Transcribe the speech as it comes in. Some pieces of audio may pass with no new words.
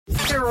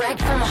Direct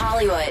from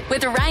Hollywood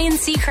with Ryan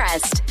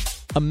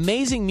Seacrest.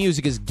 Amazing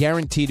music is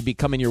guaranteed to be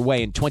coming your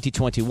way in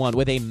 2021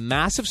 with a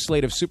massive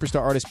slate of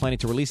superstar artists planning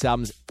to release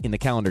albums in the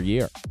calendar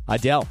year.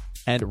 Adele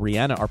and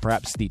Rihanna are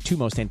perhaps the two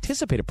most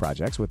anticipated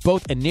projects, with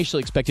both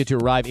initially expected to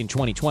arrive in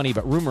 2020,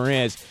 but rumor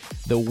is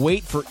the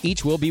wait for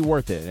each will be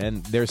worth it,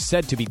 and they're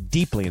said to be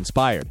deeply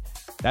inspired.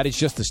 That is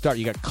just the start.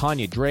 You got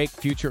Kanye, Drake,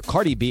 Future,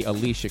 Cardi B,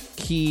 Alicia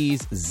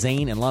Keys,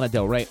 Zayn, and Lana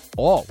Del Rey,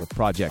 all with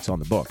projects on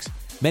the books.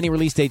 Many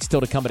release dates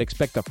still to come, but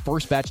expect the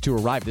first batch to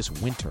arrive this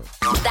winter.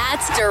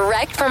 That's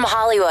Direct from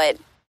Hollywood.